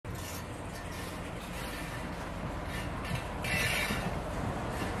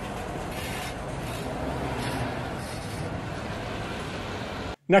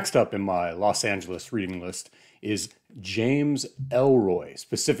Next up in my Los Angeles reading list is James Ellroy,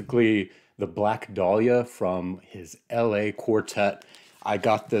 specifically The Black Dahlia from his LA quartet. I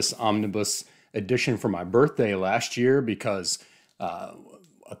got this omnibus edition for my birthday last year because a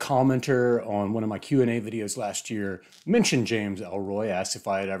commenter on one of my Q&A videos last year mentioned James Ellroy, asked if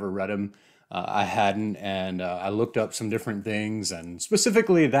I had ever read him. I hadn't, and I looked up some different things, and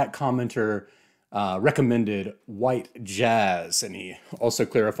specifically that commenter recommended White Jazz, and he also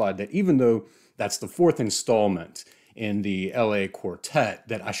clarified that even though that's the fourth installment in the LA Quartet,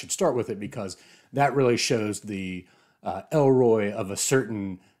 that I should start with it because that really shows the Ellroy of a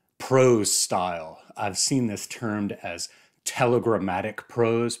certain prose style. I've seen this termed as telegrammatic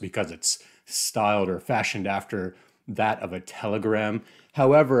prose because it's styled or fashioned after that of a telegram.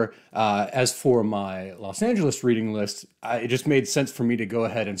 However, as for my Los Angeles reading list, it just made sense for me to go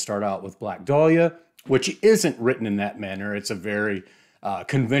ahead and start out with Black Dahlia, which isn't written in that manner. It's a very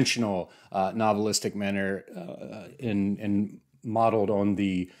conventional novelistic manner and modeled on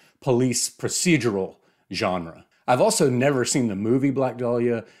the police procedural genre. I've also never seen the movie Black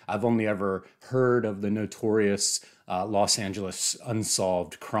Dahlia. I've only ever heard of the notorious Los Angeles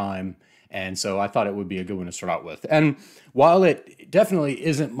unsolved crime. And so I thought it would be a good one to start out with. And while it definitely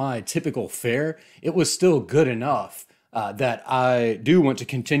isn't my typical fare, it was still good enough that I do want to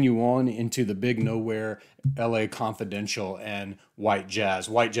continue on into the big nowhere, LA Confidential and White Jazz.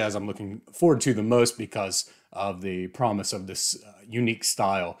 White Jazz I'm looking forward to the most because of the promise of this unique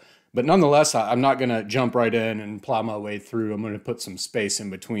style. But nonetheless, I'm not going to jump right in and plow my way through. I'm going to put some space in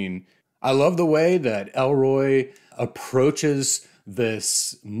between. I love the way that Ellroy approaches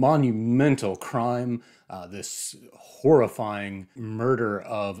this monumental crime, this horrifying murder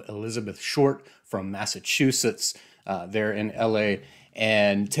of Elizabeth Short from Massachusetts there in LA,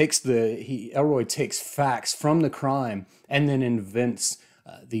 and Ellroy takes facts from the crime and then invents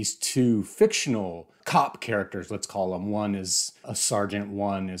these two fictional cop characters, let's call them. One is a sergeant,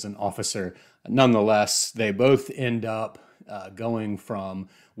 one is an officer. Nonetheless, they both end up going from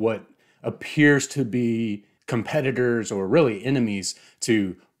what appears to be competitors or really enemies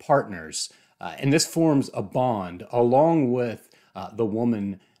to partners. And this forms a bond along with the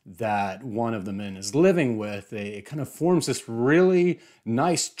woman that one of the men is living with. It kind of forms this really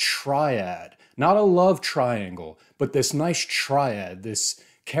nice triad, not a love triangle, but this nice triad, this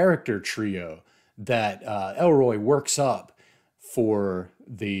character trio that Ellroy works up for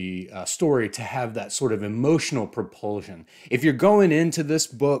the story to have that sort of emotional propulsion. If you're going into this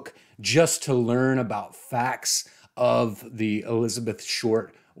book just to learn about facts of the Elizabeth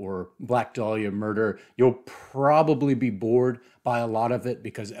Short or Black Dahlia murder, you'll probably be bored by a lot of it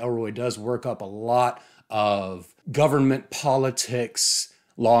because Ellroy does work up a lot of government politics,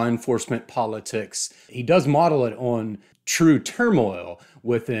 law enforcement politics. He does model it on true turmoil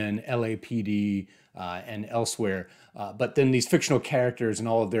within LAPD and elsewhere. But then these fictional characters and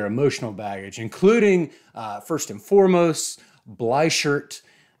all of their emotional baggage, including, first and foremost, Bleichert,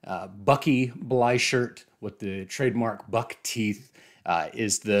 Bucky Bleichert with the trademark buck teeth,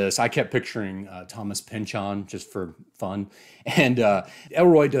 is this. I kept picturing Thomas Pynchon just for fun. And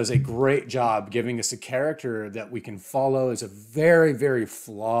Ellroy does a great job giving us a character that we can follow as a very, very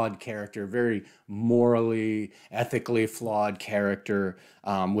flawed character, very morally, ethically flawed character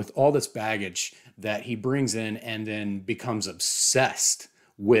with all this baggage that he brings in and then becomes obsessed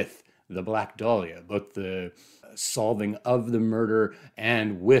with the Black Dahlia, both the solving of the murder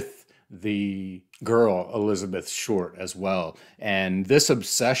and with the girl Elizabeth Short as well. And this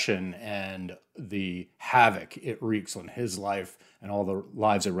obsession and the havoc it wreaks on his life and all the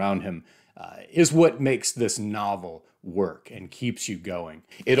lives around him is what makes this novel work and keeps you going.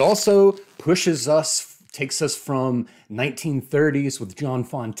 It also pushes us, takes us from 1930s with John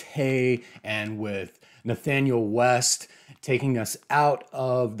Fonte and with Nathaniel West, taking us out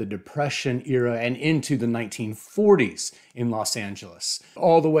of the Depression era and into the 1940s in Los Angeles,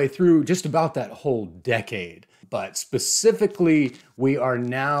 all the way through just about that whole decade. But specifically, we are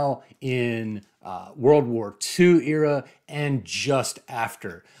now in World War II era and just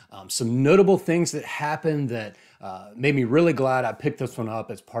after. Some notable things that happened that made me really glad I picked this one up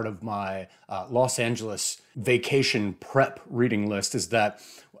as part of my Los Angeles vacation prep reading list is that,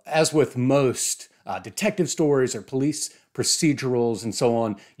 as with most detective stories or police procedurals and so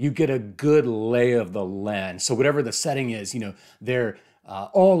on, you get a good lay of the land. So whatever the setting is, they're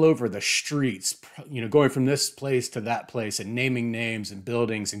all over the streets, going from this place to that place and naming names and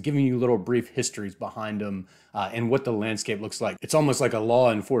buildings and giving you little brief histories behind them and what the landscape looks like. It's almost like a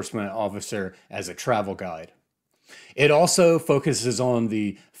law enforcement officer as a travel guide. It also focuses on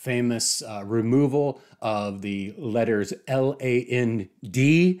the famous removal of the letters LAND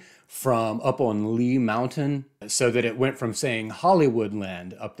from up on Lee Mountain, so that it went from saying Hollywood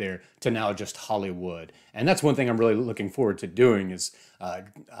land up there to now just Hollywood. And that's one thing I'm really looking forward to doing is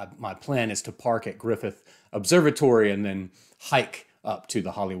my plan is to park at Griffith Observatory and then hike up to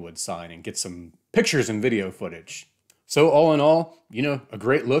the Hollywood sign and get some pictures and video footage. So all in all, you know, a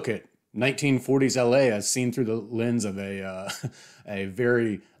great look at 1940s LA as seen through the lens of a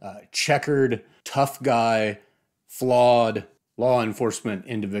very checkered, tough guy, flawed law enforcement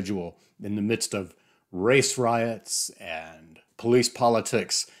individual in the midst of race riots and police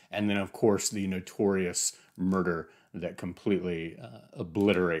politics, and then of course the notorious murder that completely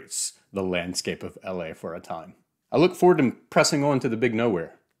obliterates the landscape of LA for a time. I look forward to pressing on to the big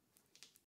nowhere.